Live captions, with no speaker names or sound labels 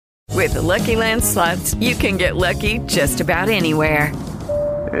With the Lucky Land Slots, you can get lucky just about anywhere.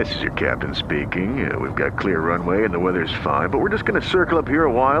 This is your captain speaking. We've got clear runway and the weather's fine, but we're just going to circle up here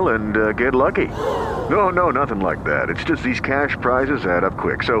a while and get lucky. No, nothing like that. It's just these cash prizes add up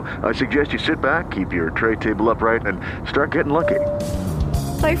quick. So I suggest you sit back, keep your tray table upright, and start getting lucky.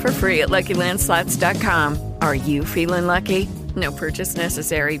 Play for free at LuckyLandSlots.com. Are you feeling lucky? No purchase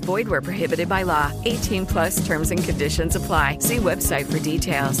necessary. Void where prohibited by law. 18 plus terms and conditions apply. See website for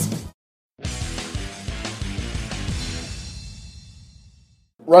details.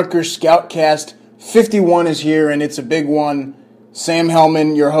 Rutgers Scoutcast 51 is here, and it's a big one. Sam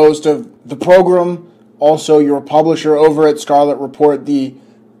Hellman, your host of the program, also your publisher over at Scarlet Report, the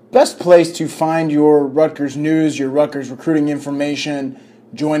best place to find your Rutgers news, your Rutgers recruiting information,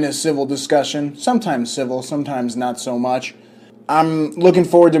 join a civil discussion, sometimes civil, sometimes not so much. I'm looking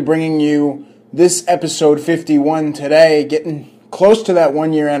forward to bringing you this episode 51 today, getting close to that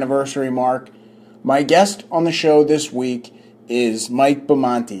 1-year anniversary mark. My guest on the show this week is Mike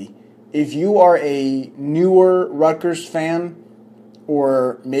Bimonte. If you are a newer Rutgers fan,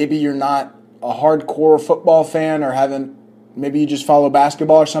 or maybe you're not a hardcore football fan, or maybe you just follow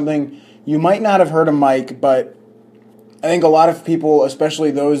basketball or something, you might not have heard of Mike, but I think a lot of people,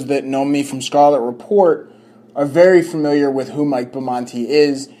 especially those that know me from Scarlet Report, are very familiar with who Mike Bimonte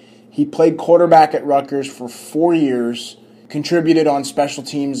is. He played quarterback at Rutgers for 4 years, contributed on special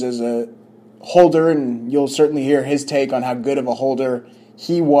teams as a holder, and you'll certainly hear his take on how good of a holder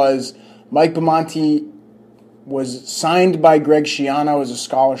he was. Mike Bimonte was signed by Greg Schiano as a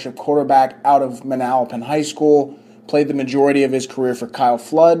scholarship quarterback out of Manalapan High School, played the majority of his career for Kyle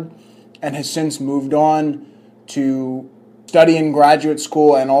Flood, and has since moved on to study in graduate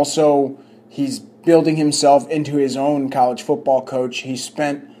school, and also he's building himself into his own college football coach. He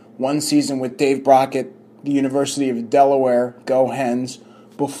spent one season with Dave Brock at the University of Delaware, go Hens,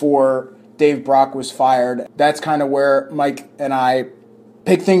 before Dave Brock was fired. That's kind of where Mike and I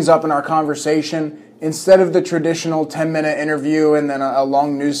pick things up in our conversation. Instead of the traditional 10-minute interview and then a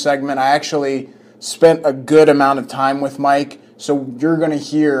long news segment, I actually spent a good amount of time with Mike. So you're going to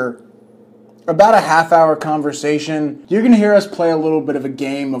hear about a half-hour conversation. You're going to hear us play a little bit of a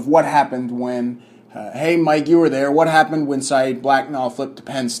game of what happened when, hey, Mike, you were there. What happened when Saeed Blacknall flipped to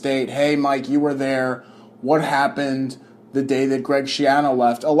Penn State? Hey, Mike, you were there. What happened the day that Greg Schiano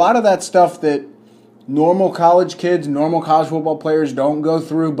left? A lot of that stuff that normal college kids, normal college football players don't go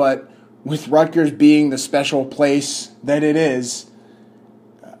through, but with Rutgers being the special place that it is,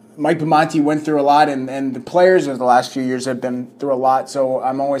 Mike Bimonte went through a lot, and the players of the last few years have been through a lot, so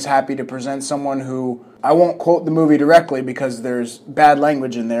I'm always happy to present someone who, I won't quote the movie directly because there's bad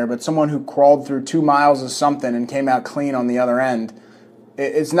language in there, but someone who crawled through 2 miles of something and came out clean on the other end.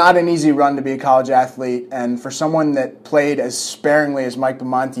 It's not an easy run to be a college athlete, and for someone that played as sparingly as Mike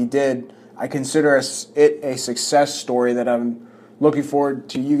Bimonte did, I consider it a success story that I'm looking forward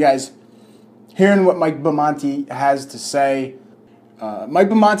to you guys hearing what Mike Bimonte has to say. Mike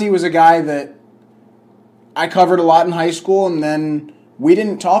Bimonte was a guy that I covered a lot in high school, and then we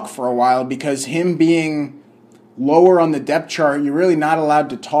didn't talk for a while because him being lower on the depth chart, you're really not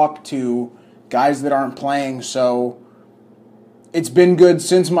allowed to talk to guys that aren't playing, so it's been good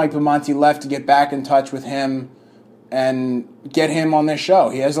since Mike Bimonte left to get back in touch with him and get him on this show.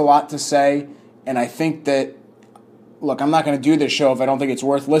 He has a lot to say, and I think that, look, I'm not going to do this show if I don't think it's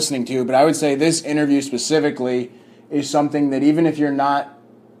worth listening to, but I would say this interview specifically is something that even if you're not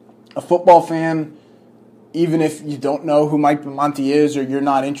a football fan, even if you don't know who Mike Bimonte is or you're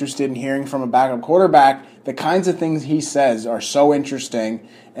not interested in hearing from a backup quarterback, the kinds of things he says are so interesting,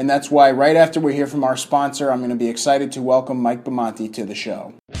 and that's why right after we hear from our sponsor, I'm going to be excited to welcome Mike Bimonte to the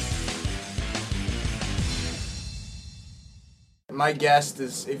show. My guest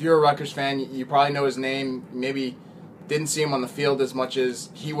is, if you're a Rutgers fan, you probably know his name, maybe didn't see him on the field as much as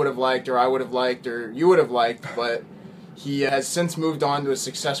he would have liked or I would have liked or you would have liked, but he has since moved on to a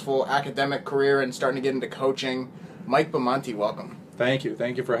successful academic career and starting to get into coaching. Mike Bimonte, welcome. Thank you.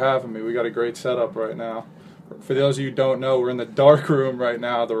 Thank you for having me. We got a great setup right now. For those of you who don't know, we're in the dark room right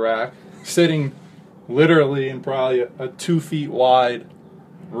now, the rack, sitting literally in probably a 2 feet wide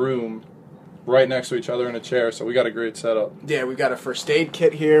room right next to each other in a chair, so we got a great setup. Yeah, we've got a first aid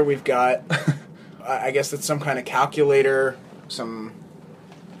kit here. We've got, I guess that's some kind of calculator, Two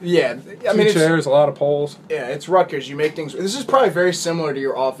chairs, a lot of poles. Yeah, it's Rutgers. You make things. This is probably very similar to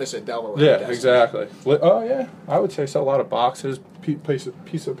your office at Delaware. Yeah, exactly. Oh yeah, I would say so. A lot of boxes, piece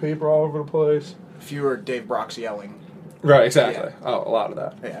of paper all over the place. Fewer Dave Brock's yelling. Right, exactly. Yeah. Oh, a lot of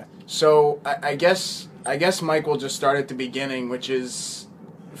that. Yeah. So I guess Mike will just start at the beginning, which is,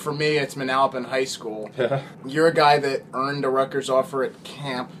 for me, it's Manalapan High School. Yeah. You're a guy that earned a Rutgers offer at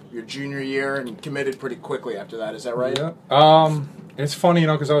camp. your junior year and committed pretty quickly after that. Is that right? Yeah. It's funny,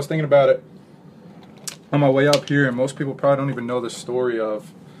 because I was thinking about it on my way up here, and most people probably don't even know the story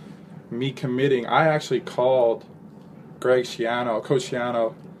of me committing. I actually called Coach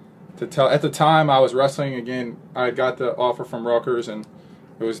Schiano, to tell. At the time, I was wrestling again. I got the offer from Rutgers, and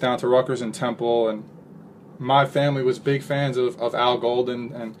it was down to Rutgers and Temple, and my family was big fans of Al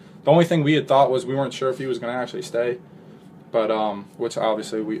Golden, and the only thing we had thought was we weren't sure if he was going to actually stay, but which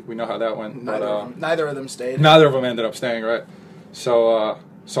obviously we know how that went. Neither of them stayed. Neither of them ended up staying, right? So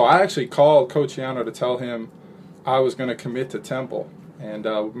I actually called Coach Schiano to tell him I was going to commit to Temple, and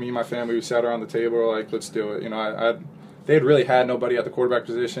me and my family, we sat around the table, we're like, let's do it. They had really had nobody at the quarterback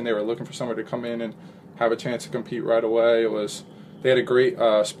position. They were looking for somebody to come in and have a chance to compete right away. They had a great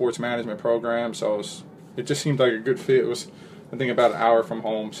sports management program, so it just seemed like a good fit. It was, I think, about an hour from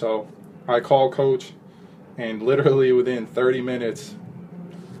home. So I called Coach, and literally within 30 minutes,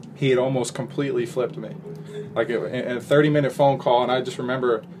 he had almost completely flipped me. Like in a 30-minute phone call, and I just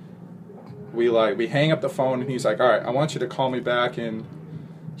remember we hang up the phone, and he's like, all right, I want you to call me back. And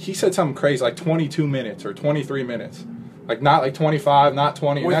he said something crazy, like 22 minutes or 23 minutes. Like not like 25, not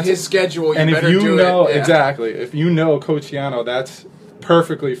 20. With his schedule, and better if you do know, it. Yeah. Exactly. If you know Coach Schiano, that's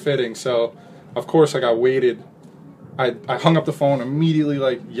perfectly fitting. So, of course, I waited. I hung up the phone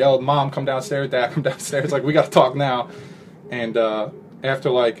immediately, yelled, Mom, come downstairs, Dad, come downstairs. We got to talk now. And after,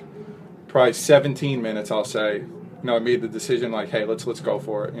 probably 17 minutes, I'll say, I made the decision, hey, let's go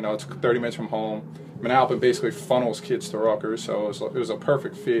for it. It's 30 minutes from home. Manalapan basically funnels kids to Rutgers, so it was a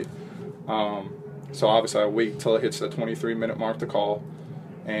perfect fit. So obviously I wait till it hits the 23-minute mark to call,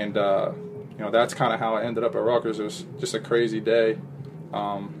 and that's kind of how I ended up at Rutgers. It was just a crazy day,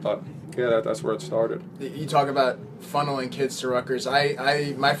 but yeah, that's where it started. You talk about funneling kids to Rutgers.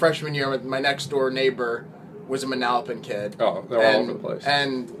 My freshman year, my next door neighbor was a Manalapan kid. Oh, they're all over the place.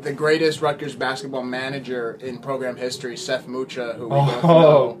 And the greatest Rutgers basketball manager in program history, Seth Mucha, who we both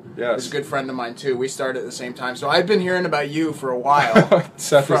know, yes, is a good friend of mine too. We started at the same time. So I've been hearing about you for a while.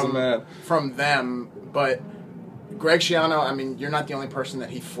 Seth is the man. From them, but Greg Schiano, you're not the only person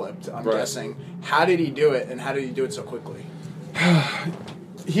that he flipped, I'm guessing. How did he do it, and how did he do it so quickly?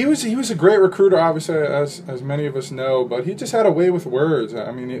 He was a great recruiter, obviously, as many of us know, but he just had a way with words.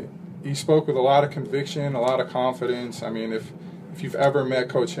 He spoke with a lot of conviction, a lot of confidence. If you've ever met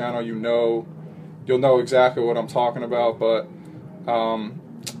Coach Schiano, you'll know exactly what I'm talking about. But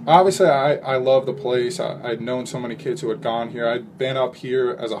obviously, I love the place. I'd known so many kids who had gone here. I'd been up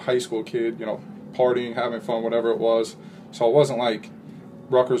here as a high school kid, partying, having fun, whatever it was. So it wasn't like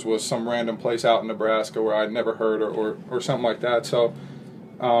Rutgers was some random place out in Nebraska where I'd never heard or something like that. So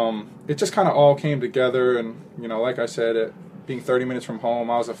it just kind of all came together. And, like I said, being 30 minutes from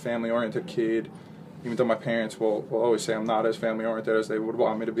home, I was a family-oriented kid, even though my parents will always say I'm not as family-oriented as they would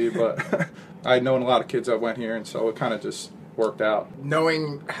want me to be. But I'd known a lot of kids that went here, and so it kind of just worked out.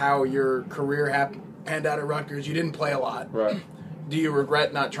 Knowing how your career panned out at Rutgers, you didn't play a lot. Right. Do you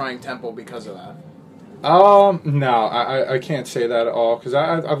regret not trying Temple because of that? No, I can't say that at all, because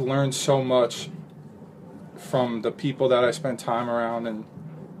I've learned so much from the people that I spent time around, and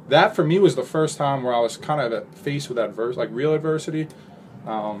that for me was the first time where I was kind of faced with real adversity,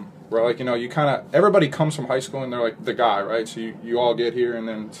 where you kind of, everybody comes from high school and they're like the guy, right? So you all get here, and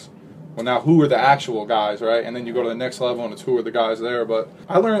then now who are the actual guys, right? And then you go to the next level and it's who are the guys there. But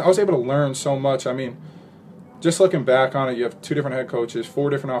I was able to learn so much. Just looking back on it, you have 2 different head coaches, 4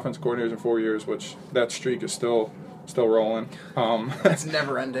 different offensive coordinators in 4 years, which that streak is still rolling. It's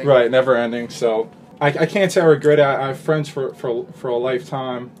never ending. Right, never ending. So I can't say I regret it. I have friends for a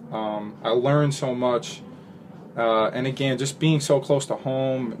lifetime. I learned so much. And again, just being so close to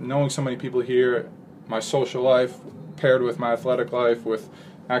home, knowing so many people here, my social life paired with my athletic life, with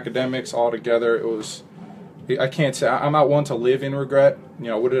academics all together, I can't say, I'm not one to live in regret.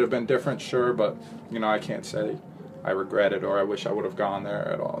 Would it have been different? Sure, but, I can't say I regret it or I wish I would have gone there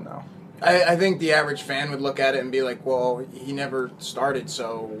at all now. I think the average fan would look at it and be like, well, he never started,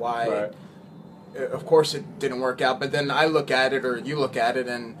 so why? Right. Of course it didn't work out, but then I look at it, or you look at it,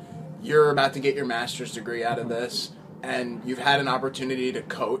 and you're about to get your master's degree out of this, and you've had an opportunity to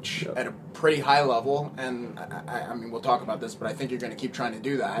coach at a pretty high level, and we'll talk about this, but I think you're going to keep trying to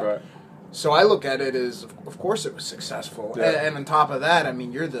do that. Right. So I look at it as, of course it was successful, and on top of that,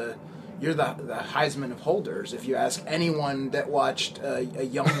 you're the Heisman of holders. If you ask anyone that watched a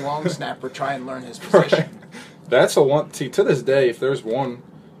young long snapper try and learn his position. Right. That's the one. See, to this day, if there's one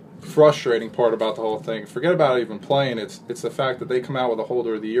frustrating part about the whole thing, forget about even playing. It's the fact that they come out with a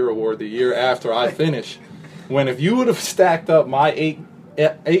Holder of the Year award the year after I finish. When if you would have stacked up my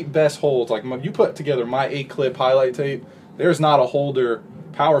eight best holds, you put together my 8-clip highlight tape, there's not a holder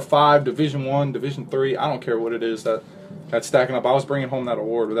Power 5, Division 1, Division 3, I don't care what it is that's stacking up. I was bringing home that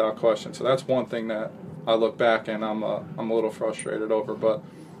award without question. So that's one thing that I look back and I'm a little frustrated over. But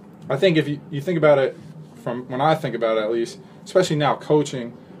I think if you think about it from when I think about it, at least, especially now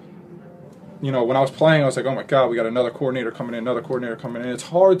coaching, when I was playing, I was like, oh my God, we got another coordinator coming in. It's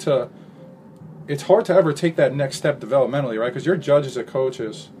hard to ever take that next step developmentally, right? Because you're judges as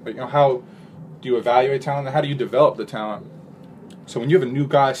coaches. But, how do you evaluate talent and how do you develop the talent? So when you have a new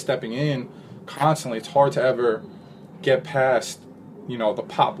guy stepping in constantly, it's hard to ever get past, the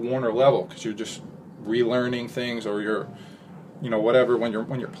Pop Warner level because you're just relearning things or you're, whatever when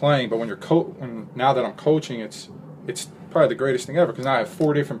you're playing. But when now that I'm coaching, it's probably the greatest thing ever because now I have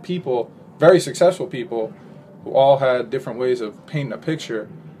 4 different people, very successful people, who all had different ways of painting a picture,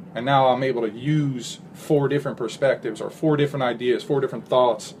 and now I'm able to use 4 different perspectives or 4 different ideas, 4 different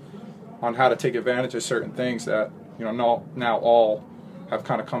thoughts on how to take advantage of certain things that now all have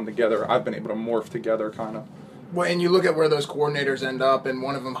kind of come together. I've been able to morph together kind of. Well, and you look at where those coordinators end up, and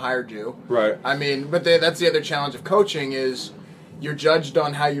one of them hired you. Right. I mean, but that's the other challenge of coaching is you're judged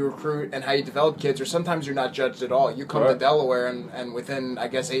on how you recruit and how you develop kids, or sometimes you're not judged at all. You come to Delaware, and within, I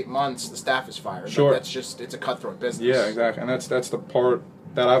guess, 8 months, the staff is fired. Sure. Like, it's a cutthroat business. Yeah, exactly. And that's the part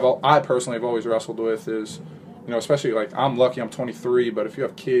that I personally have always wrestled with is, especially like I'm lucky I'm 23, but if you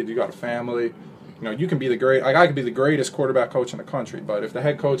have kids, you got a family, you can be I could be the greatest quarterback coach in the country, but if the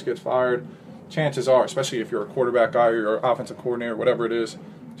head coach gets fired, chances are, especially if you're a quarterback guy or you're an offensive coordinator, whatever it is,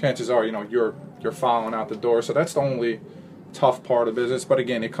 chances are, you're following out the door. So that's the only tough part of business. But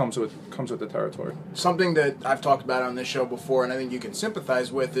again, it comes with the territory. Something that I've talked about on this show before, and I think you can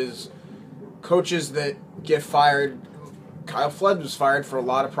sympathize with, is coaches that get fired. Kyle Flood was fired for a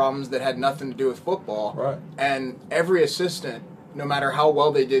lot of problems that had nothing to do with football. Right. And every assistant, no matter how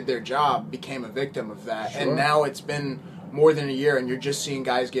well they did their job, became a victim of that. Sure. And now it's been more than a year, and you're just seeing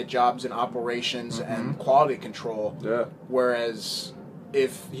guys get jobs in operations and quality control. Yeah. Whereas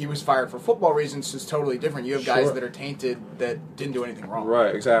if he was fired for football reasons, it's totally different. You have guys that are tainted that didn't do anything wrong.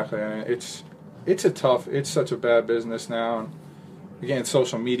 Right, exactly. And it's such a bad business now. And again,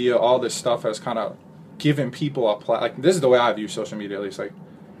 social media, all this stuff has kind of given people this is the way I view social media, at least. Like,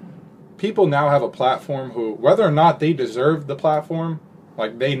 people now have a platform who, whether or not they deserve the platform,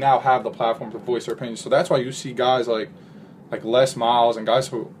 like, they now have the platform to voice their opinions. So that's why you see guys like Les Miles and guys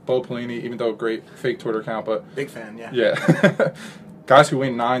who, Bo Pelini, even though great fake Twitter account, but big fan, yeah. Yeah. Guys who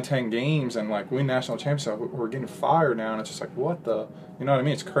win 9-10 games and win national championships who are getting fired now, and it's just what the, you know what I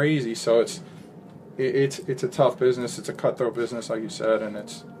mean? It's crazy. So it's a tough business. It's a cutthroat business, like you said, and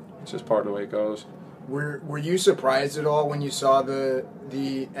it's just part of the way it goes. Were you surprised at all when you saw the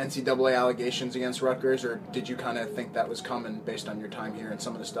NCAA allegations against Rutgers, or did you kind of think that was coming based on your time here and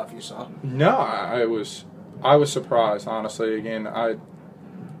some of the stuff you saw? No, I was surprised, honestly. Again, I'd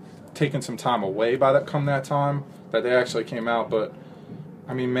taken some time away that time that they actually came out, but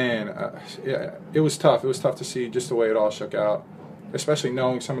I mean, man, it was tough. It was tough to see just the way it all shook out, especially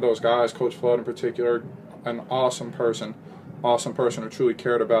knowing some of those guys, Coach Flood in particular, an awesome person who truly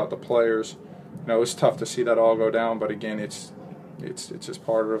cared about the players. It was tough to see that all go down, but again, it's just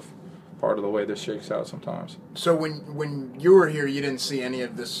part of the way this shakes out sometimes. So when you were here, you didn't see any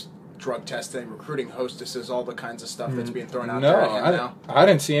of this drug testing, recruiting hostesses, all the kinds of stuff that's being thrown out there now? I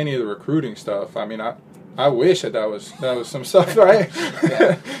didn't see any of the recruiting stuff. I mean, I wish that was some stuff, right?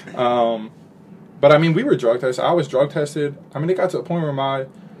 Yeah. But I mean, we were drug tested. I was drug tested. I mean, it got to the point where my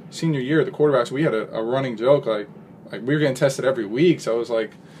senior year, the quarterbacks, we had a running joke like we were getting tested every week. So it was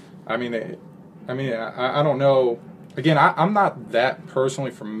like, I don't know. Again, I'm not that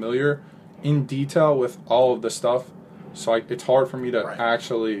personally familiar in detail with all of the stuff, so it's hard for me to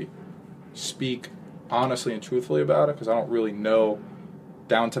actually speak honestly and truthfully about it because I don't really know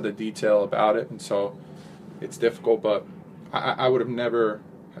down to the detail about it, and so it's difficult. But I would have never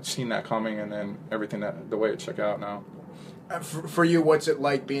seen that coming, and then everything the way it shook out now. For you, what's it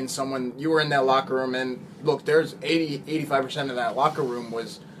like being someone, you were in that locker room, and look, there's 85% of that locker room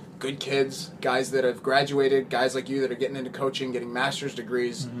was good kids, guys that have graduated, guys like you that are getting into coaching, getting master's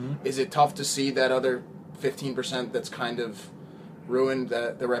degrees. Mm-hmm. Is it tough to see that other 15% that's kind of ruined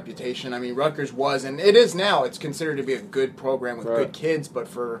the reputation? I mean, Rutgers was, and it is now, it's considered to be a good program with good kids, but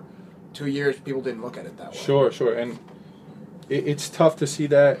for 2 years, people didn't look at it that way. Sure. And it's tough to see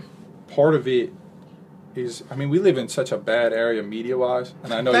that. Part of it is, I mean, we live in such a bad area media-wise,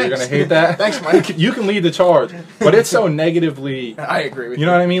 and I know you're going to hate that. Thanks, Mike. You can lead the charge, but it's so negatively. I agree with you. You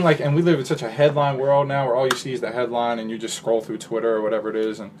know what I mean? And we live in such a headline world now where all you see is the headline, and you just scroll through Twitter or whatever it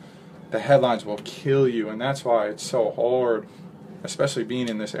is, and the headlines will kill you, and that's why it's so hard especially being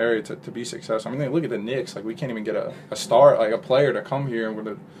in this area to be successful. I mean, look at the Knicks. Like, we can't even get a star, like a player to come here.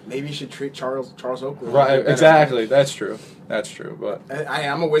 And maybe you should treat Charles Oakley. Right, exactly. That's true. But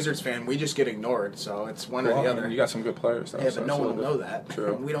I'm a Wizards fan. We just get ignored, so it's one or the other. You got some good players, though. Yeah, but no one will know that.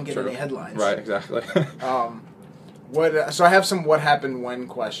 True. We don't get any headlines. Right, exactly. So I have some what happened when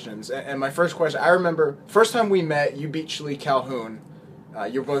questions. And my first question, I remember, first time we met, you beat Shalik Calhoun.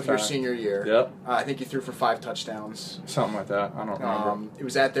 You're both your senior year. Yep. I think you threw for 5 touchdowns. Something like that. I don't remember. It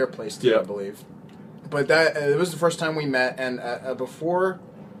was at their place, too, I believe. But it was the first time we met, and before,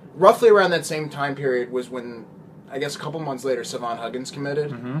 roughly around that same time period was when, I guess a couple months later, Savon Huggins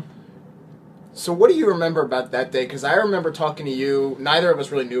committed. Mm-hmm. So what do you remember about that day? Because I remember talking to you. Neither of us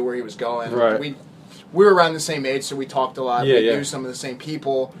really knew where he was going. Right. We were around the same age, so we talked a lot. We knew some of the same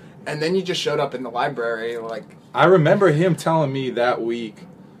people. And then you just showed up in the library, like... I remember him telling me that week,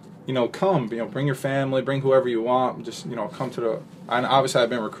 come, bring your family, bring whoever you want, just, come to the... And obviously I've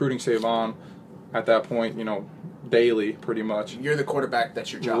been recruiting Savon at that point, daily, pretty much. You're the quarterback,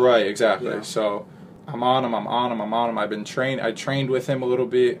 that's your job. Right, exactly. Yeah. Yeah. So I'm on him. I trained with him a little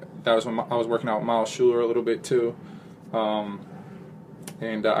bit. That was when I was working out with Miles Schuler a little bit too.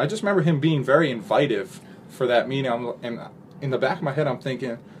 And I just remember him being very invitive for that meeting. And in the back of my head, I'm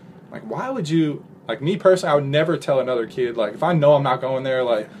thinking, like, why would you... Like, me personally, I would never tell another kid, like, if I know I'm not going there,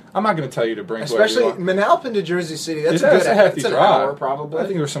 like, I'm not going to tell you to bring especially whoever you want. Manalapan to Jersey City, that's a hefty drive. Hour, probably. I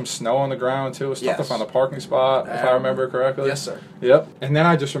think there was some snow on the ground, too. It was tough to find a parking spot, if I remember correctly. Yes, sir. Yep. And then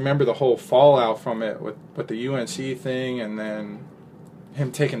I just remember the whole fallout from it with the UNC thing, and then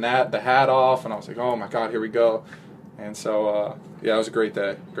him taking the hat off, and I was like, oh, my God, here we go. And so, it was a great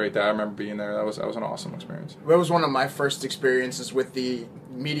day. Great day. I remember being there. That was an awesome experience. That was one of my first experiences with the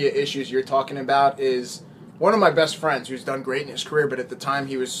media issues you're talking about is... One of my best friends who's done great in his career, but at the time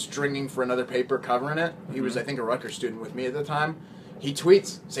he was stringing for another paper covering it. He was, I think, a Rutgers student with me at the time. He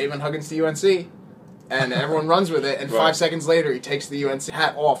tweets, Savon Huggins to UNC, and everyone runs with it, and 5 seconds later he takes the UNC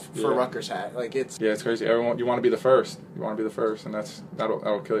hat off for a Rutgers hat. Like it's crazy. Everyone, you want to be the first. And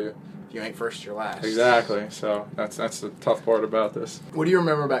that'll kill you. If you ain't first, you're last. Exactly. So that's the tough part about this. What do you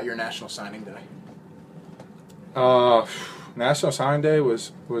remember about your National Signing Day? National Signing Day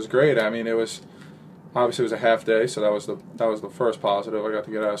was great. I mean, it was... Obviously, it was a half day, so that was the first positive. I got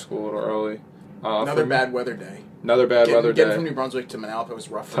to get out of school a little early. Another bad weather day. Getting from New Brunswick to Manalapan was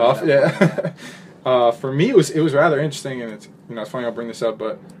rough. Tough, yeah. For me, it was rather interesting, and it's funny I'll bring this up,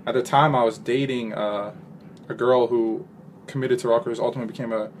 but at the time I was dating a girl who committed to Rutgers, ultimately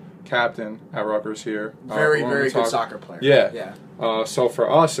became a captain at Rutgers here. Very good soccer player. Yeah. So for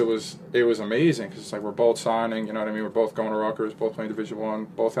us, it was amazing because it's like we're both signing. You know what I mean? We're both going to Rutgers, both playing Division I,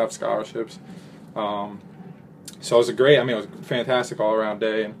 both have scholarships. So it was it was a fantastic all-around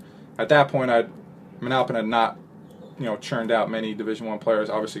day, and at that point, Manalapan had not, churned out many Division I players.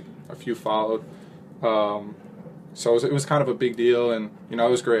 Obviously, a few followed. So it was kind of a big deal, and it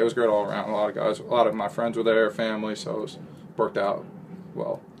was great. It was great all around. A lot of my friends were there, family, so it worked out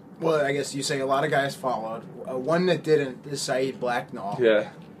well. Well, I guess you say a lot of guys followed. One that didn't is Saeed Blacknall.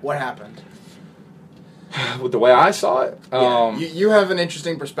 Yeah. What happened? With the way I saw it, you have an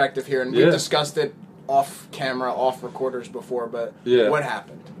interesting perspective here, and we've discussed it off camera, off recorders before. But what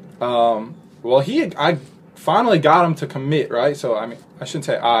happened? Well, I finally got him to commit, right? So I mean, I shouldn't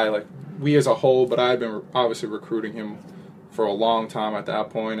say we as a whole, but I had been obviously recruiting him for a long time at that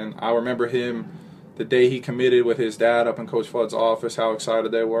point, and I remember him the day he committed with his dad up in Coach Flood's office, how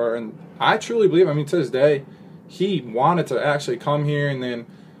excited they were, and I truly believe. I mean, to this day, he wanted to actually come here, and then,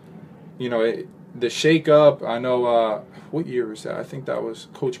 the shake-up, I know, what year was that? I think that was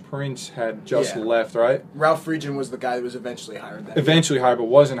Coach Prince had just left, right? Ralph Friedgen was the guy that was eventually hired. But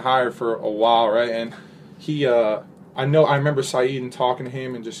wasn't hired for a while, right? And he, I remember Saeed and talking to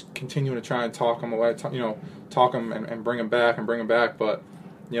him and just continuing to try and talk him away, talk him and bring him back. But,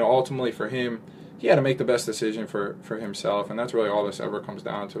 ultimately for him, he had to make the best decision for himself, and that's really all this ever comes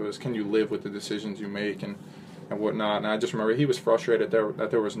down to is can you live with the decisions you make and whatnot. And I just remember he was frustrated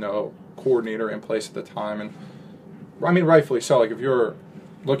that there was no coordinator in place at the time, and I mean rightfully so. Like if you're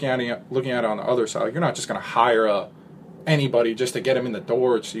looking at it on the other side, you're not just going to hire anybody just to get him in the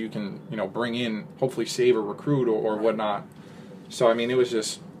door so you can bring in, hopefully save a recruit or whatnot. So I mean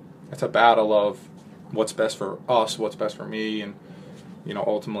it's a battle of what's best for us, what's best for me, and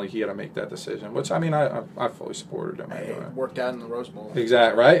ultimately he had to make that decision, which I mean I fully supported him. It worked out in the Rose Bowl.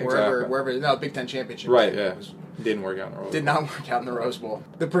 Exactly, right? Wherever Big Ten championship. Right, yeah. Didn't work out in the Rose Bowl. Did not work out in the Rose Bowl.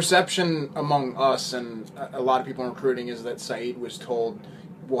 The perception among us and a lot of people in recruiting is that Saeed was told,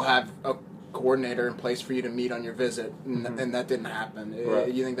 we'll have a coordinator in place for you to meet on your visit, and that didn't happen.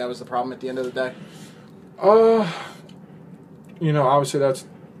 Right. You think that was the problem at the end of the day? obviously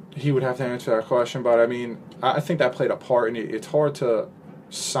he would have to answer that question, but I mean, I think that played a part, and it's hard to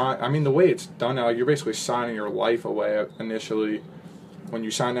sign. I mean, the way it's done now, you're basically signing your life away initially when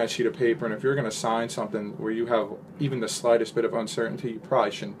you sign that sheet of paper, and if you're going to sign something where you have even the slightest bit of uncertainty, you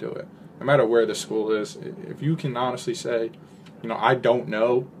probably shouldn't do it, no matter where the school is. If you can honestly say, I don't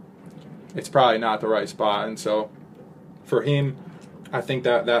know, it's probably not the right spot. And so for him, I think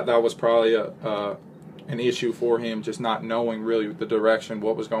that was probably an issue for him, just not knowing really the direction,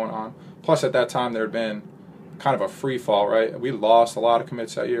 what was going on. Plus, at that time, there had been kind of a free fall, right? We lost a lot of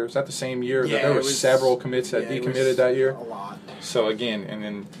commits that year. Was that the same year that there were several commits that decommitted that year? A lot. So again, and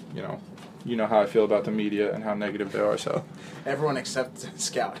then, you know how I feel about the media and how negative they are. So everyone except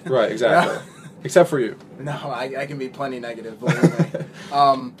Scout. Right, exactly. Except for you. No, I can be plenty negative, believe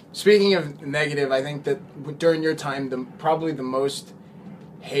me. Speaking of negative, I think that during your time, probably the most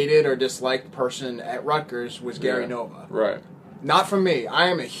hated or disliked person at Rutgers was Gary Nova. Right. Not from me. I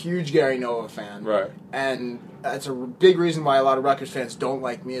am a huge Gary Nova fan. Right. And that's a big reason why a lot of Rutgers fans don't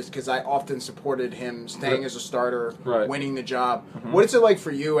like me, is because I often supported him staying as a starter, winning the job. Mm-hmm. What is it like for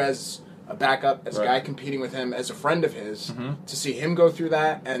you as a backup, as a guy competing with him, as a friend of his, to see him go through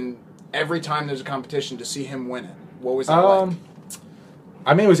that, and every time there's a competition to see him win it? What was that like?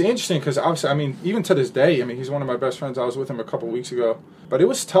 I mean, it was interesting because obviously, even to this day, he's one of my best friends. I was with him a couple weeks ago. But it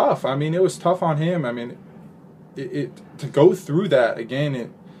was tough. It was tough on him. It to go through that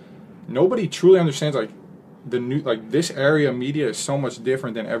again. Nobody truly understands this area of media is so much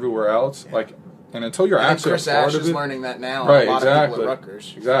different than everywhere else. Yeah. And until you're actually Chris a part Ash of it, is learning that now. Right, a lot of people at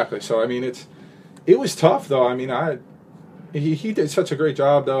Rutgers. Exactly. So it was tough though. He did such a great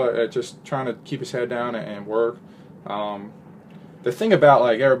job though at just trying to keep his head down and work. The thing about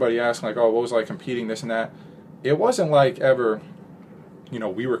everybody asking what was competing this and that, it wasn't ever.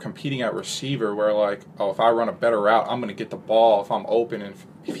 We were competing at receiver where if I run a better route, I'm going to get the ball if I'm open, and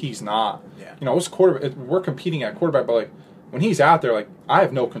if he's not. Yeah. It was quarterback. We're competing at quarterback, but when he's out there, I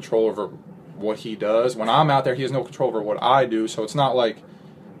have no control over what he does. When I'm out there, he has no control over what I do. So it's not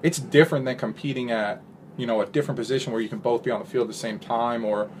it's different than competing at a different position where you can both be on the field at the same time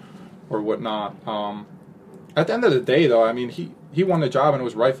or whatnot. At the end of the day, though, he won the job and it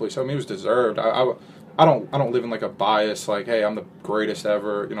was rightfully so. It was deserved. I don't live in a bias hey, I'm the greatest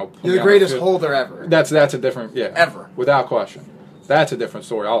ever. You're the greatest holder ever. That's a different ever, without question. That's a different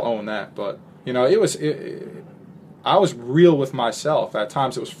story. I'll own that. But I was real with myself. At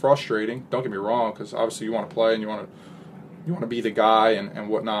times it was frustrating. Don't get me wrong, because obviously you want to play and you want to be the guy and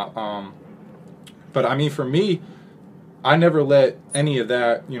whatnot. But for me, I never let any of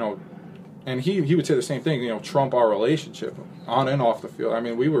that And he would say the same thing, trump our relationship on and off the field.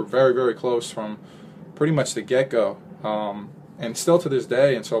 We were very, very close from pretty much the get-go, and still to this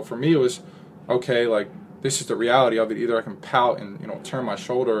day. And so for me, it was, okay, this is the reality of it. Either I can pout and, turn my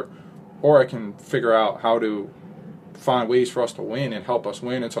shoulder, or I can figure out how to find ways for us to win and help us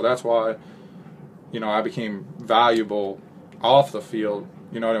win. And so that's why, I became valuable off the field,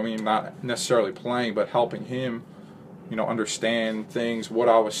 not necessarily playing, but helping him, understand things, what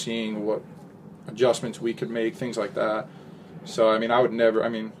I was seeing, what adjustments we could make, things like that. So, I would never,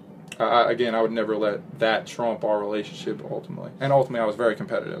 I would never let that trump our relationship ultimately. And ultimately, I was very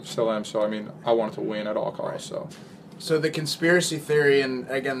competitive, still am. So, I wanted to win at all costs. So the conspiracy theory, and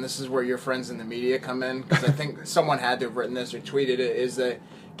again, this is where your friends in the media come in, because I think someone had to have written this or tweeted it, is that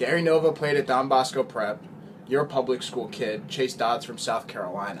Gary Nova played at Don Bosco Prep. You're a public school kid. Chase Dodd's from South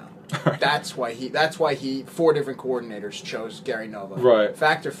Carolina. Right. That's why 4 different coordinators chose Gary Nova. Right.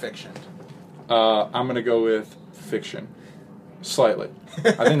 Fact or fiction? I'm going to go with fiction. Slightly.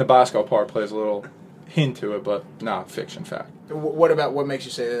 I think the Bosco part plays a little hint to it, but fiction fact. What makes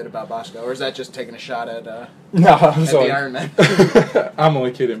you say that about Bosco? Or is that just taking a shot at no, I'm sorry. The Iron Man? I'm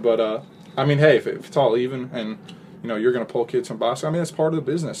only kidding, but hey, if it's all even and you're going to pull kids from Bosco, that's part of the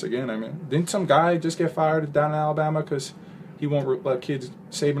business again. Didn't some guy just get fired down in Alabama because he won't let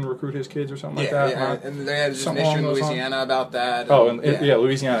Saban recruit his kids or something like that? Yeah, and they had just an issue in Louisiana about that.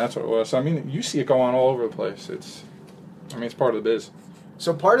 Louisiana, that's what it was. So, you see it go on all over the place. It's part of the biz.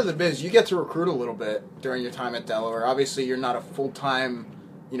 So part of the biz, you get to recruit a little bit during your time at Delaware. Obviously, you're not a full-time,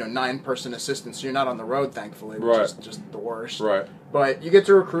 9-person assistant, so you're not on the road, thankfully, which is just the worst. Right. But you get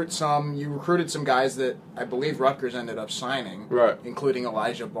to recruit some. You recruited some guys that I believe Rutgers ended up signing, including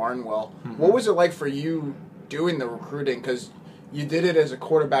Elijah Barnwell. Mm-hmm. What was it like for you doing the recruiting? Because you did it as a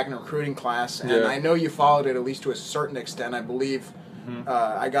quarterback in a recruiting class, and I know you followed it at least to a certain extent. I believe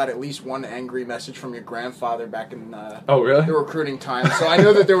I got at least one angry message from your grandfather back in Oh, really? the recruiting time. So I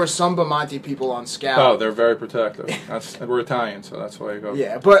know that there were some Bimonte people on Scout. Oh, they're very protective. We're Italian, so that's why you go.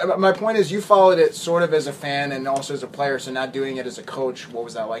 Yeah, but my point is, you followed it sort of as a fan and also as a player. So not doing it as a coach, what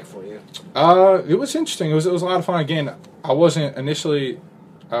was that like for you? It was interesting. It was a lot of fun. Again, I wasn't initially.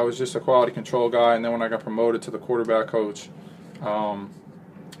 I was just a quality control guy, and then when I got promoted to the quarterback coach,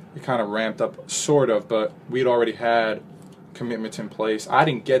 it kind of ramped up, sort of. But we'd already had commitments in place. I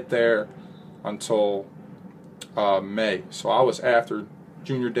didn't get there until May, so I was after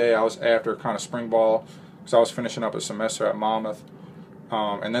junior day. I was after kind of spring ball because I was finishing up a semester at Monmouth,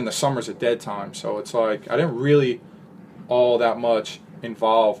 and then the summer's a dead time. So it's like I didn't really all that much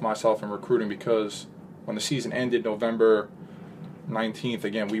involve myself in recruiting because when the season ended November 19th,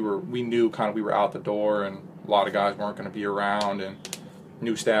 again we knew kind of we were out the door, and a lot of guys weren't going to be around, and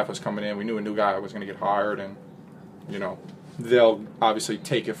new staff was coming in. We knew a new guy was going to get hired, and they'll obviously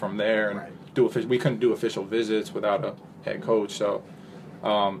take it from there and we couldn't do official visits without a head coach. So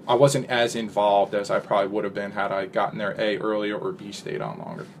I wasn't as involved as I probably would have been had I gotten there A, earlier, or B, stayed on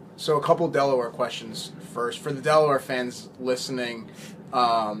longer. So a couple Delaware questions first. For the Delaware fans listening,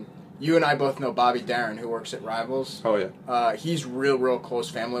 you and I both know Bobby Darren, who works at Rivals. Oh, yeah. He's real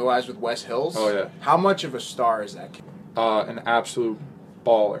close family-wise with Wes Hills. Oh, yeah. How much of a star is that kid? An absolute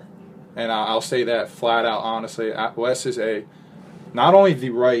baller. And I'll say that flat out, honestly. Wes is not only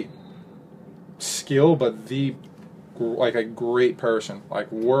the right skill, but a great person.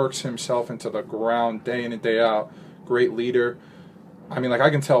 Like, works himself into the ground day in and day out. Great leader. I mean, like, I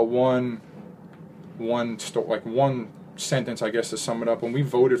can tell one sentence, I guess, to sum it up. When we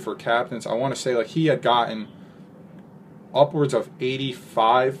voted for captains, I want to say, like, he had gotten upwards of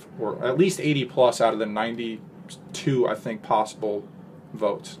 85 or at least 80 plus out of the 92, I think, possible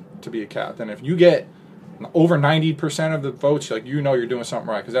votes to be a captain. If you get over 90% of the votes, like, you're doing something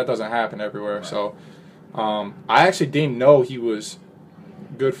right, because that doesn't happen everywhere. Right. So I actually didn't know he was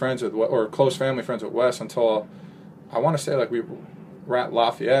good friends with or close family friends with Wes until I want to say, like, we were at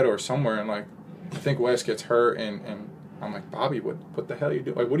Lafayette or somewhere, and, like, I think Wes gets hurt, and I'm like, Bobby, what the hell are you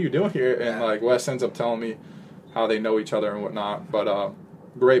doing? Like, what are you doing here? And, like, Wes ends up telling me how they know each other and whatnot. But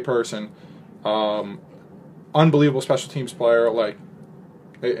great person, unbelievable special teams player, like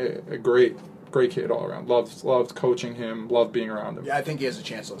a great kid all around. Loved coaching him, loved being around him. Yeah, I think he has a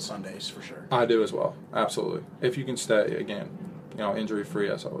chance on Sundays for sure. I do as well, absolutely. If you can stay, again, injury free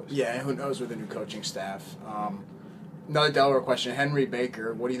as always. Yeah, and who knows with the new coaching staff. Another Delaware question: Henry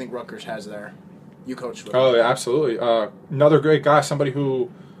Baker. What do you think Rutgers has there? You coached with him. Oh, yeah, absolutely. Another great guy, somebody who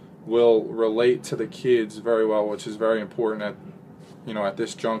will relate to the kids very well, which is very important at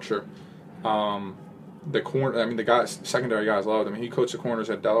this juncture. The guys, secondary guys loved him. He coached the corners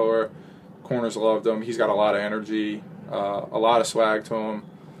at Delaware. Corners loved him. He's got a lot of energy, a lot of swag to him,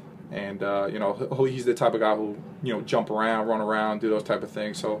 and he's the type of guy who jump around, run around, do those type of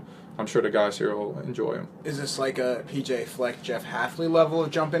things. So I'm sure the guys here will enjoy him. Is this like a PJ Fleck, Jeff Hafley level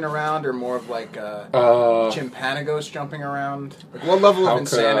of jumping around, or more of like Jim Panagos jumping around? Like, what level of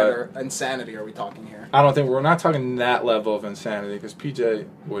insanity are we talking here? I don't think we're not talking that level of insanity, because PJ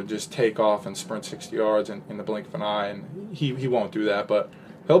would just take off and sprint 60 yards in the blink of an eye, and he won't do that. But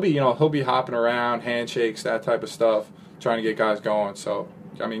he'll be hopping around, handshakes, that type of stuff, trying to get guys going. So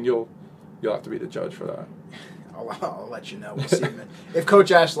I mean, you'll have to be the judge for that. I'll let you know. We'll see. If Coach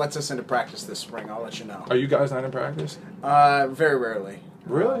Ash lets us into practice this spring, I'll let you know. Are you guys not in practice? Very rarely.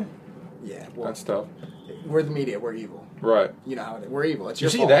 Really? Yeah. Well, that's tough. We're the media. We're evil. Right. You know how it is. We're evil. It's your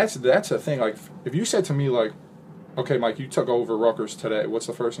fault. That's the thing. Like, if you said to me, like, okay, Mike, you took over Rutgers today, what's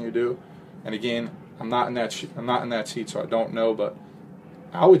the first thing you do? And again, I'm not in that seat, so I don't know. But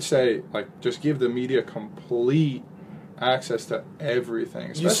I would say, like, just give the media complete access to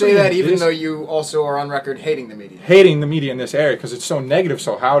everything. You say that even though you also are on record hating the media. Hating the media in this area because it's so negative.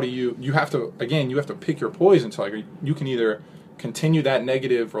 So how do you have to pick your poison. So, like, you can either continue that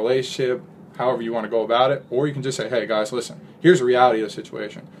negative relationship however you want to go about it, or you can just say, hey, guys, listen, here's the reality of the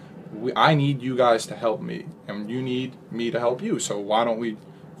situation. I need you guys to help me, and you need me to help you. So why don't we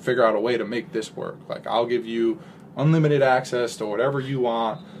figure out a way to make this work? Like, I'll give you unlimited access to whatever you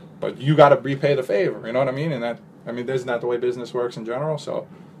want, but you got to repay the favor. You know what I mean? And isn't that the way business works in general? So,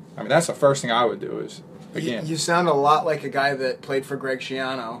 I mean, that's the first thing I would do is, again. You sound a lot like a guy that played for Greg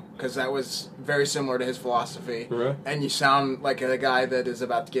Schiano, because that was very similar to his philosophy. Really? And you sound like a guy that is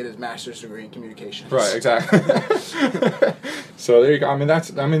about to get his master's degree in communications. Right, exactly. So there you go. I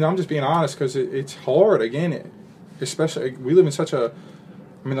mean, I'm just being honest, because it's hard. Again, especially, we live in such a,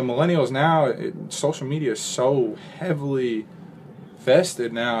 the millennials now, social media is so heavily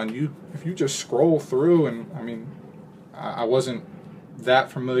vested now, and if you just scroll through, and I wasn't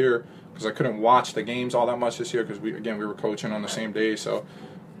that familiar because I couldn't watch the games all that much this year because we were coaching on the same day. So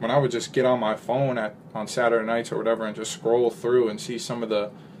when I would just get on my phone on Saturday nights or whatever and just scroll through and see some of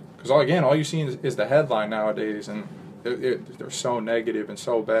the, because all you see is the headline nowadays, and they're so negative and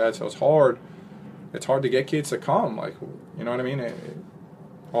so bad. So it's hard to get kids to come. Like, you know what I mean?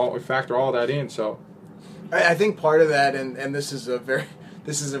 We factor all that in. So I think part of that, and this is a very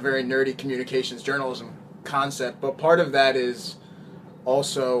nerdy communications journalism concept, but part of that is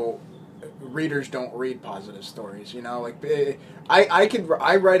also readers don't read positive stories. You know, like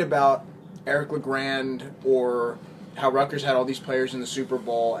I write about Eric LeGrand or how Rutgers had all these players in the Super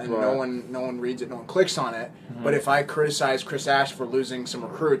Bowl, and right. no one reads it, no one clicks on it. Mm-hmm. But if I criticize Chris Ash for losing some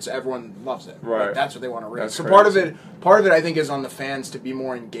recruits, everyone loves it. Right, like, that's what they want to read. That's so crazy. part of it, I think, is on the fans to be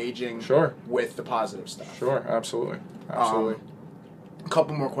more engaging. Sure. With the positive stuff. Sure, absolutely. A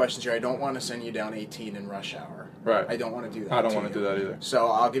couple more questions here. I don't want to send you down 18 in rush hour. Right. I don't want to do that. I don't want to do that either. So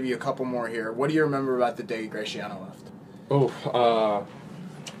I'll give you a couple more here. What do you remember about the day Graciano left?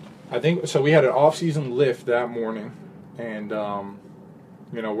 I think so. We had an off-season lift that morning, and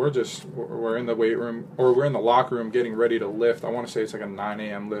we're in the weight room or we're in the locker room getting ready to lift. I want to say it's like a 9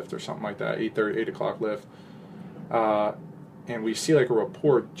 a.m. lift or something like that, 8:30, 8 o'clock lift. And we see like a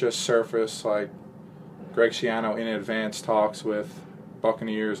report just surface, like Greg Schiano in advance talks with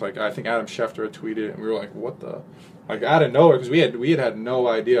Buccaneers. Like, I think Adam Schefter had tweeted it, and we were like, what the? Like, out of nowhere, because we had no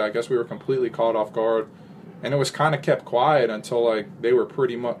idea. I guess we were completely caught off guard. And it was kind of kept quiet until, like, they were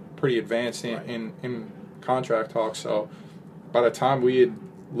pretty advanced in contract talks. So by the time we had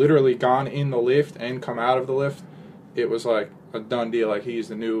literally gone in the lift and come out of the lift, it was like a done deal. Like, he's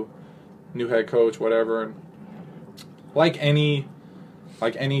the new head coach, whatever. And like any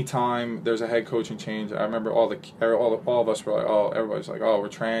time there's a head coaching change, I remember all of us were like, oh, everybody's like, oh, we're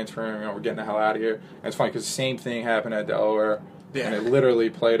transferring, we're getting the hell out of here. And it's funny because the same thing happened at Delaware, and it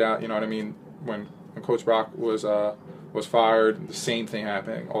literally played out. You know what I mean? When Coach Brock was fired, the same thing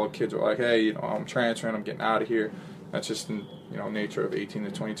happened. All the kids were like, hey, I'm transferring, I'm getting out of here. That's just the nature of 18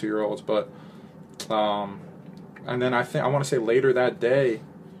 to 22 year olds. But and then I want to say later that day,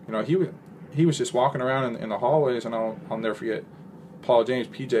 he was just walking around in the hallways, and I'll never forget Paul James,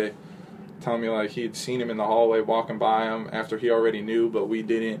 PJ, telling me like he'd seen him in the hallway walking by him after he already knew, but we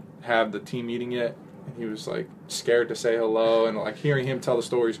didn't have the team meeting yet. And he was like scared to say hello, and like hearing him tell the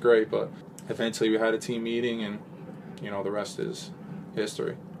story is great, but eventually we had a team meeting, and the rest is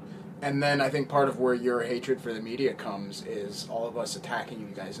history. And then I think part of where your hatred for the media comes is all of us attacking you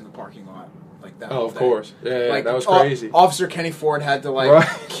guys in the parking lot. Like that. Oh, of course. Yeah, like, that was crazy. Officer Kenny Ford had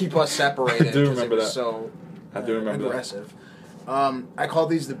to keep us separated. I do remember that. So I do remember aggressive. I call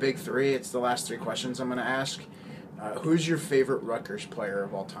these the big three. It's the last three questions I'm going to ask. Who's your favorite Rutgers player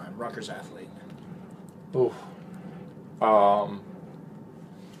of all time? Rutgers athlete. Ooh.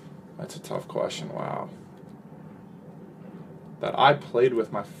 That's a tough question. Wow. That I played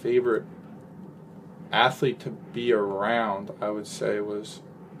with, my favorite athlete to be around, I would say, was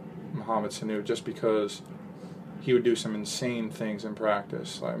Mohamed Sanu, just because he would do some insane things in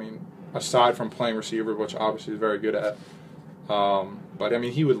practice. I mean, aside from playing receiver, which obviously he's very good at, but I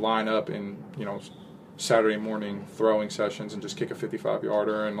mean, he would line up in Saturday morning throwing sessions and just kick a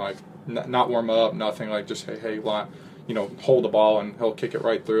 55-yarder and like not warm up, nothing, like just hey, hold the ball and he'll kick it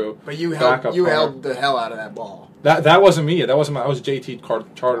right through. But you held the hell out of that ball. That wasn't me. That was JT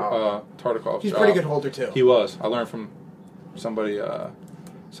Tartakov's He's a job. pretty good holder too. He was. I learned from somebody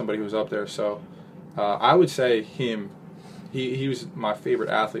who was up there. So I would say him. He was my favorite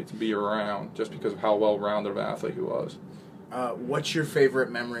athlete to be around, just because of how well-rounded of an athlete he was. What's your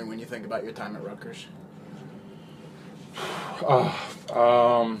favorite memory when you think about your time at Rutgers?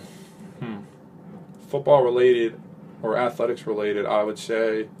 Football related or athletics related, I would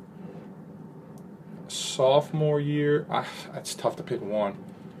say sophomore year. It's tough to pick one.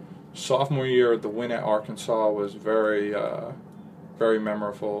 Sophomore year, the win at Arkansas was very, very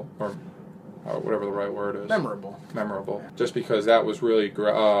memorable, or whatever the right word is. Memorable. Yeah. Just because that was really,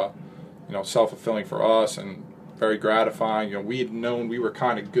 self-fulfilling for us and very gratifying. We had known we were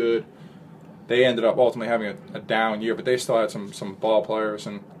kind of good. They ended up ultimately having a down year, but they still had some ball players,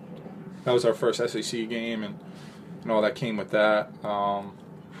 and that was our first SEC game, and all that came with that.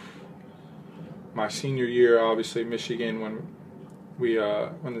 My senior year, obviously, Michigan, when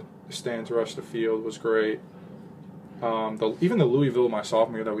the stands rushed the field, was great. Even the Louisville, my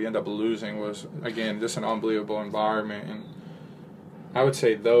sophomore year, that we ended up losing, was, again, just an unbelievable environment. And I would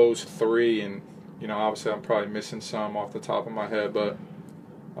say those three, and obviously I'm probably missing some off the top of my head, but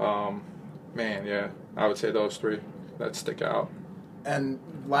I would say those three that stick out. And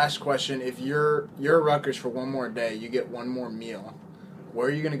last question: if you're Rutgers for one more day, you get one more meal. Where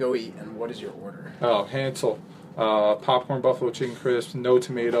are you going to go eat, and what is your order? Oh, Hansel. Popcorn buffalo chicken crisp, no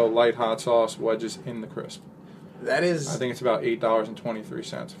tomato, light hot sauce, wedges in the crisp. That is... I think it's about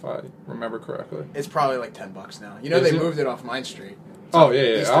 $8.23 if I remember correctly. It's probably like $10 now. You know, they moved it off Main Street. Oh,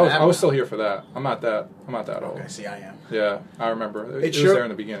 yeah. I was still here for that. I'm not that old. Okay, see, I am. Yeah, I remember. It was there in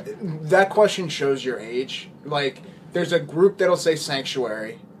the beginning. That question shows your age. Like, there's a group that'll say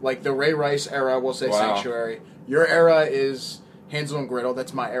Sanctuary. Like, the Ray Rice era will say Sanctuary. Your era is Hansel and Gretel.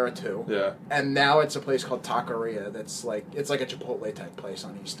 That's my era, too. Yeah. And now it's a place called Taqueria that's like... It's like a Chipotle type place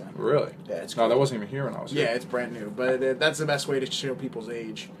on East End. Really? Yeah, it's cool. No, that wasn't even here when I was here. Yeah, it's brand new. But that's the best way to show people's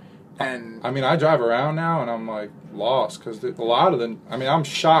age. And I mean, I drive around now and I'm like lost because a lot of them. I mean, I'm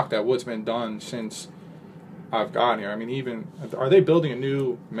shocked at what's been done since I've gotten here. I mean, even are they building a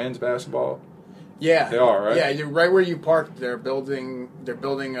new men's basketball? Yeah, they are, right? Yeah, you're right where you parked. They're building a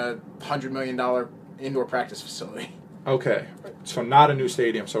 $100 million indoor practice facility. Okay, so not a new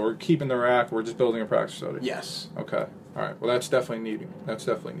stadium. So we're keeping the rack. We're just building a practice facility. Yes. Okay. All right. Well, that's definitely needed.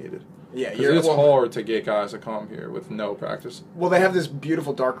 Yeah, it's hard to get guys to come here with no practice. Well, they have this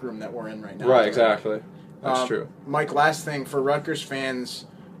beautiful dark room that we're in right now. Right, exactly. That's true. Mike, last thing, for Rutgers fans,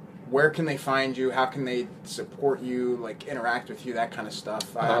 where can they find you? How can they support you, like interact with you, that kind of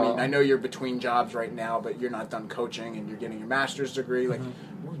stuff? I mean, I know you're between jobs right now, but you're not done coaching and you're getting your master's degree. Like,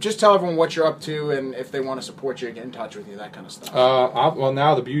 just tell everyone what you're up to and if they want to support you, get in touch with you, that kind of stuff. Well,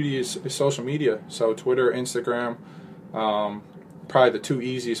 now the beauty is social media. So Twitter, Instagram, probably the two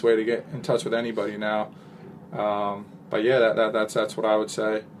easiest way to get in touch with anybody now. But yeah, that's what I would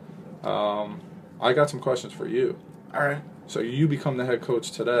say. I got some questions for you. All right. So you become the head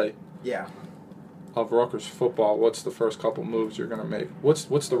coach today. Yeah. Of Rutgers football. What's the first couple moves you're going to make?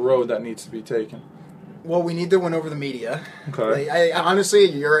 What's the road that needs to be taken? Well, we need to win over the media. Okay. I honestly,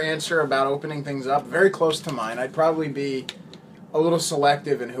 your answer about opening things up, very close to mine. I'd probably be a little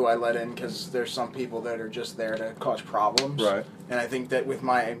selective in who I let in because there's some people that are just there to cause problems. Right. And I think that with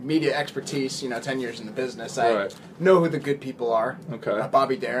my media expertise, 10 years in the business, I know who the good people are. Okay.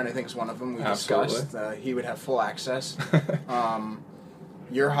 Bobby Darin, I think, is one of them we Absolutely. discussed. He would have full access.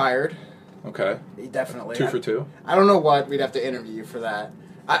 You're hired. Okay. Definitely. 2 for 2. I don't know what. We'd have to interview you for that.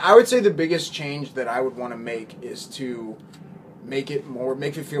 I would say the biggest change that I would want to make is to make it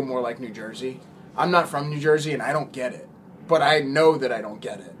feel more like New Jersey. I'm not from New Jersey, and I don't get it. But I know that I don't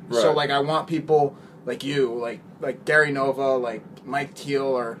get it. Right. So, I want people like you, like Gary Nova, like Mike Teal,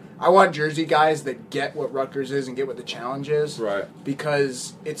 or I want Jersey guys that get what Rutgers is and get what the challenge is. Right.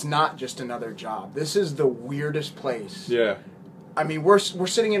 Because it's not just another job. This is the weirdest place. Yeah. I mean, we're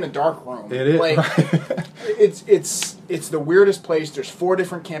sitting in a dark room. It is. It's the weirdest place. There's 4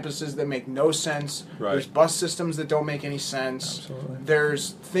 different campuses that make no sense. Right. There's bus systems that don't make any sense. Absolutely. There's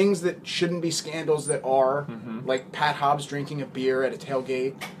things that shouldn't be scandals that are, like Pat Hobbs drinking a beer at a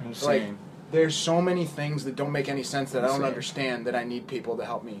tailgate. Insane. There's so many things that don't make any sense that I don't understand that I need people to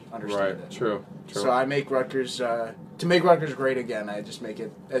help me understand it. True. So I make Rutgers to make Rutgers great again. I just make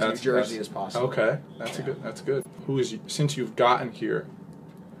it as New Jersey as possible. Okay, that's good. Since you've gotten here,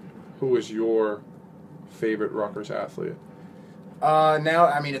 who is your favorite Rutgers athlete? Now,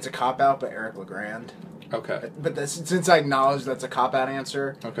 I mean, it's a cop out, but Eric LeGrand. Okay. But since I acknowledge that's a cop out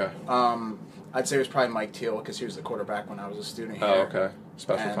answer. Okay. I'd say it was probably Mike Teal because he was the quarterback when I was a student here. Oh, okay.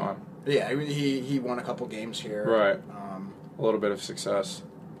 Special time. Yeah, he won a couple games here. Right. A little bit of success.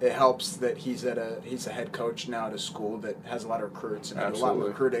 It helps that he's a head coach now at a school that has a lot of recruits and a lot of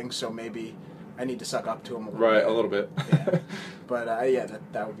recruiting. So maybe I need to suck up to him a little bit. Right, a little bit. Yeah. But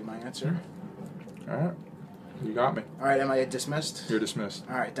that would be my answer. All right. You got me. All right, am I dismissed? You're dismissed.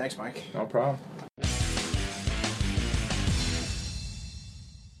 All right, thanks, Mike. No problem.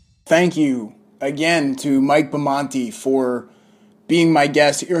 Thank you again to Mike Bimonte for being my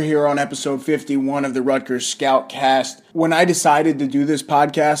guest here on episode 51 of the Rutgers Scoutcast. When I decided to do this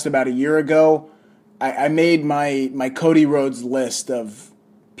podcast about a year ago, I made my Cody Rhodes list of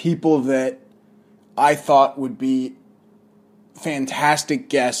people that I thought would be fantastic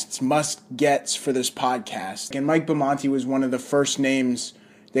guests, must-gets for this podcast. And Mike Bimonte was one of the first names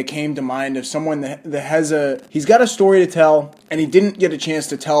that came to mind of someone that has he's got a story to tell, and he didn't get a chance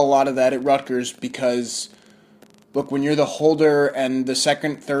to tell a lot of that at Rutgers because, look, when you're the holder and the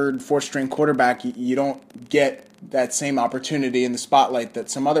second, third, fourth string quarterback, you don't get that same opportunity in the spotlight that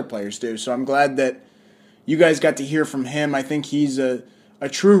some other players do. So I'm glad that you guys got to hear from him. I think he's a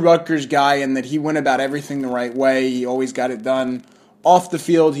true Rutgers guy and that he went about everything the right way. He always got it done. Off the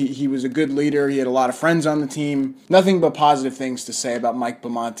field, he was a good leader. He had a lot of friends on the team. Nothing but positive things to say about Mike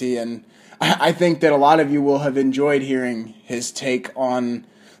Bimonte, and I think that a lot of you will have enjoyed hearing his take on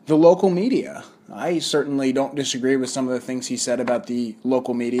the local media. I certainly don't disagree with some of the things he said about the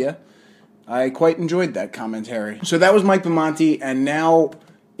local media. I quite enjoyed that commentary. So that was Mike Bimonte, and now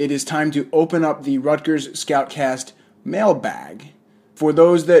it is time to open up the Rutgers Scoutcast mailbag. For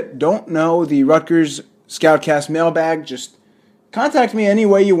those that don't know, the Rutgers Scoutcast mailbag, just contact me any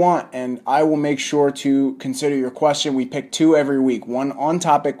way you want, and I will make sure to consider your question. We pick 2 every week, one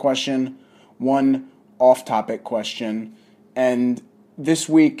on-topic question, one off-topic question. And this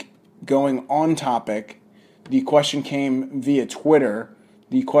week, going on topic, the question came via Twitter.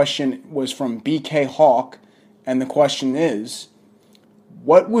 The question was from BK Hawk, and the question is,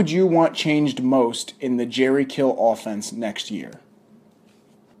 what would you want changed most in the Jerry Kill offense next year?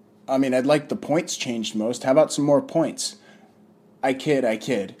 I mean, I'd like the points changed most. How about some more points? I kid.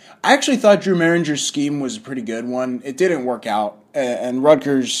 I actually thought Drew Maringer's scheme was a pretty good one. It didn't work out, and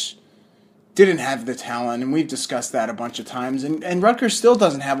Rutgers didn't have the talent, and we've discussed that a bunch of times. And Rutgers still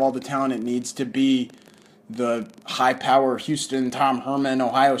doesn't have all the talent it needs to be the high-power Houston, Tom Herman,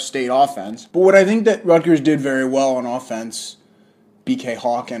 Ohio State offense. But what I think that Rutgers did very well on offense, BK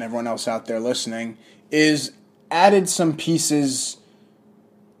Hawk and everyone else out there listening, is added some pieces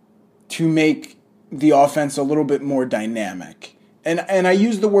to make the offense a little bit more dynamic. And I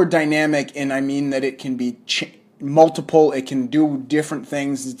use the word dynamic, and I mean that it can be multiple, it can do different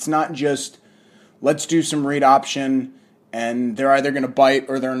things. It's not just, let's do some read option, and they're either going to bite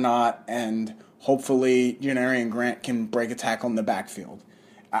or they're not, and hopefully Janarian Grant can break a tackle in the backfield.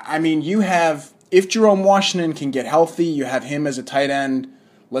 I mean, you have, if Jerome Washington can get healthy, you have him as a tight end.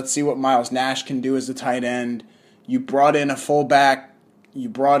 Let's see what Miles Nash can do as a tight end. You brought in a fullback. You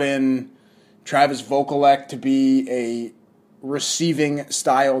brought in Travis Vokalek to be a receiving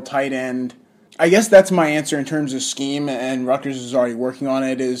style tight end. I guess that's my answer in terms of scheme, and Rutgers is already working on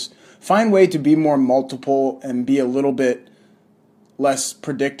it, is find a way to be more multiple and be a little bit less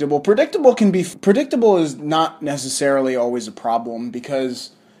predictable. Predictable is not necessarily always a problem,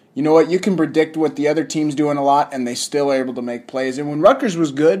 because you know what, you can predict what the other team's doing a lot and they still are able to make plays. And when Rutgers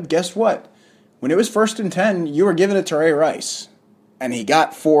was good, guess what? When it was 1st and 10, you were giving it to Ray Rice, and he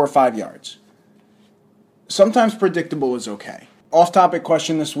got 4 or 5 yards. Sometimes predictable is okay. Off-topic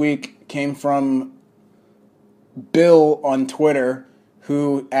question this week came from Bill on Twitter,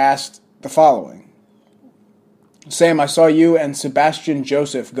 who asked the following. Sam, I saw you and Sebastian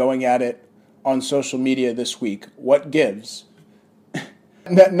Joseph going at it on social media this week. What gives?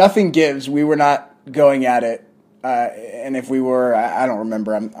 Nothing gives. We were not going at it. And if we were, I don't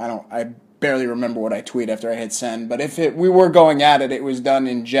remember. I barely remember what I tweeted after I hit send. But if we were going at it, it was done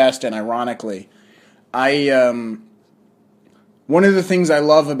in jest and ironically. One of the things I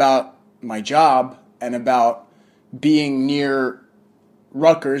love about my job and about being near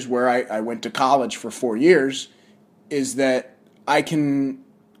Rutgers, where I went to college for 4 years, is that I can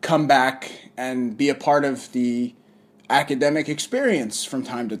come back and be a part of the academic experience from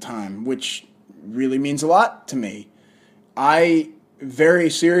time to time, which really means a lot to me. I very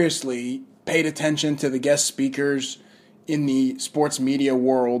seriously paid attention to the guest speakers in the sports media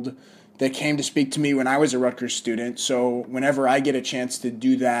world that came to speak to me when I was a Rutgers student. So whenever I get a chance to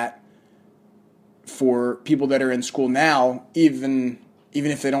do that for people that are in school now, even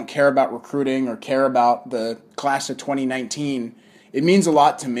if they don't care about recruiting or care about the class of 2019, it means a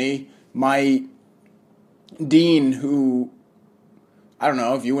lot to me. My dean, who, I don't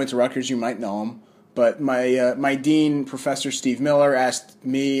know, if you went to Rutgers, you might know him, but my dean, Professor Steve Miller, asked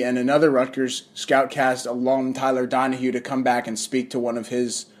me and another Rutgers Scoutcast alum, Tyler Donahue, to come back and speak to one of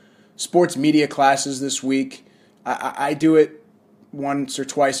his sports media classes this week. I do it once or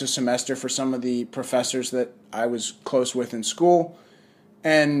twice a semester for some of the professors that I was close with in school.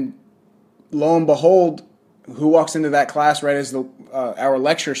 And lo and behold, who walks into that class right as our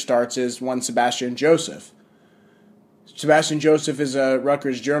lecture starts is one Sebastian Joseph. Sebastian Joseph is a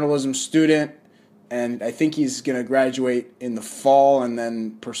Rutgers journalism student, and I think he's going to graduate in the fall and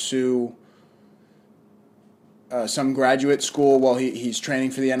then pursue some graduate school while he's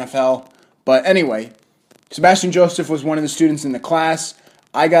training for the NFL. But anyway, Sebastian Joseph was one of the students in the class.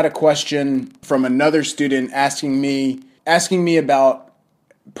 I got a question from another student asking me about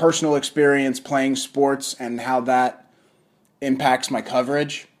personal experience playing sports and how that impacts my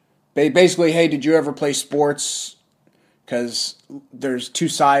coverage. Basically, hey, did you ever play sports? Because there's two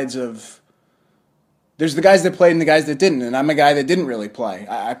sides of... There's the guys that played and the guys that didn't, and I'm a guy that didn't really play.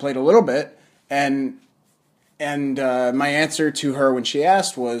 I played a little bit, and my answer to her when she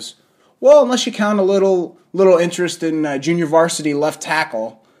asked was, well, unless you count a little interest in junior varsity left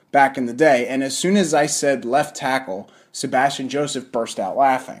tackle back in the day. And as soon as I said left tackle, Sebastian Joseph burst out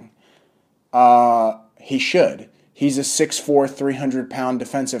laughing. He should. He's a 6'4", 300-pound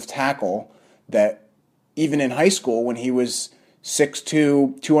defensive tackle that even in high school when he was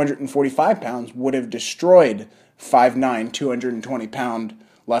 6'2", 245 pounds, would have destroyed 5'9", 220-pound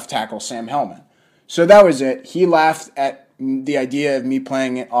left tackle Sam Hellman. So that was it. He laughed at the idea of me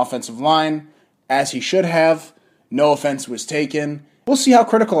playing offensive line, as he should have. No offense was taken. We'll see how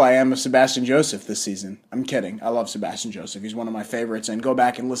critical I am of Sebastian Joseph this season. I'm kidding. I love Sebastian Joseph. He's one of my favorites. And go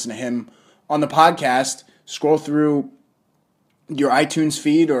back and listen to him on the podcast. Scroll through your iTunes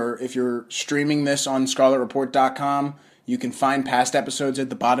feed, or if you're streaming this on ScarletReport.com, you can find past episodes at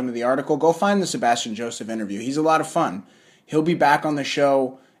the bottom of the article. Go find the Sebastian Joseph interview. He's a lot of fun. He'll be back on the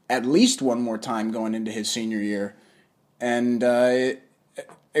show at least one more time going into his senior year. And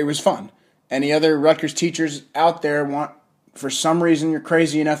it was fun. Any other Rutgers teachers out there for some reason you're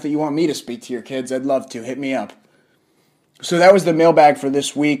crazy enough that you want me to speak to your kids, I'd love to. Hit me up. So that was the mailbag for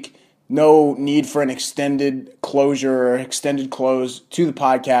this week. No need for an extended closure or extended close to the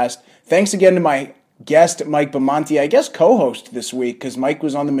podcast. Thanks again to my guest, Mike Bimonte, I guess co-host this week, because Mike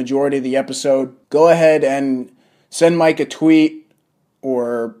was on the majority of the episode. Go ahead and send Mike a tweet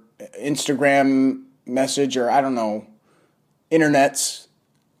or Instagram message, or I don't know, internets.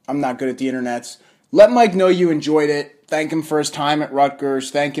 I'm not good at the internets. Let Mike know you enjoyed it. Thank him for his time at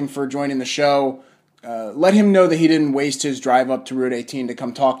Rutgers. Thank him for joining the show. Let him know that he didn't waste his drive up to Route 18 to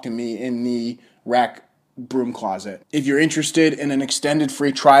come talk to me in the rack broom closet. If you're interested in an extended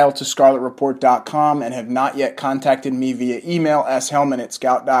free trial to ScarletReport.com and have not yet contacted me via email,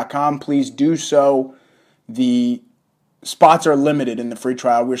 shellman@scout.com, please do so. The spots are limited in the free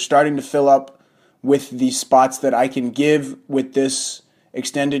trial. We're starting to fill up with the spots that I can give with this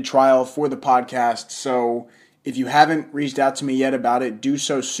extended trial for the podcast. So if you haven't reached out to me yet about it, do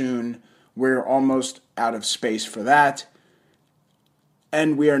so soon. We're almost out of space for that.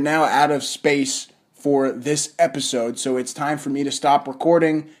 And we are now out of space for this episode. So it's time for me to stop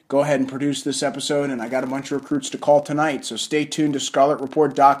recording, go ahead and produce this episode. And I got a bunch of recruits to call tonight. So stay tuned to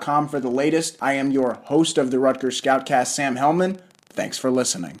ScarletReport.com for the latest. I am your host of the Rutgers Scoutcast, Sam Hellman. Thanks for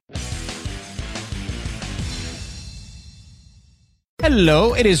listening.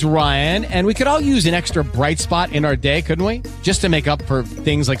 Hello, it is Ryan, and we could all use an extra bright spot in our day, couldn't we? Just to make up for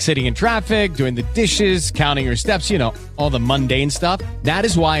things like sitting in traffic, doing the dishes, counting your steps, you know, all the mundane stuff. That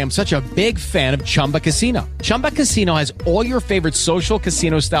is why I'm such a big fan of Chumba Casino. Chumba Casino has all your favorite social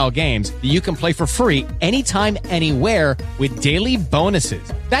casino-style games that you can play for free anytime, anywhere with daily bonuses.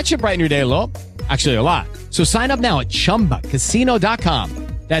 That should brighten your day a little. Actually, a lot. So sign up now at ChumbaCasino.com.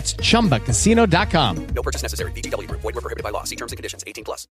 That's ChumbaCasino.com. No purchase necessary. VGW Group. Void where prohibited by law. See terms and conditions. 18+.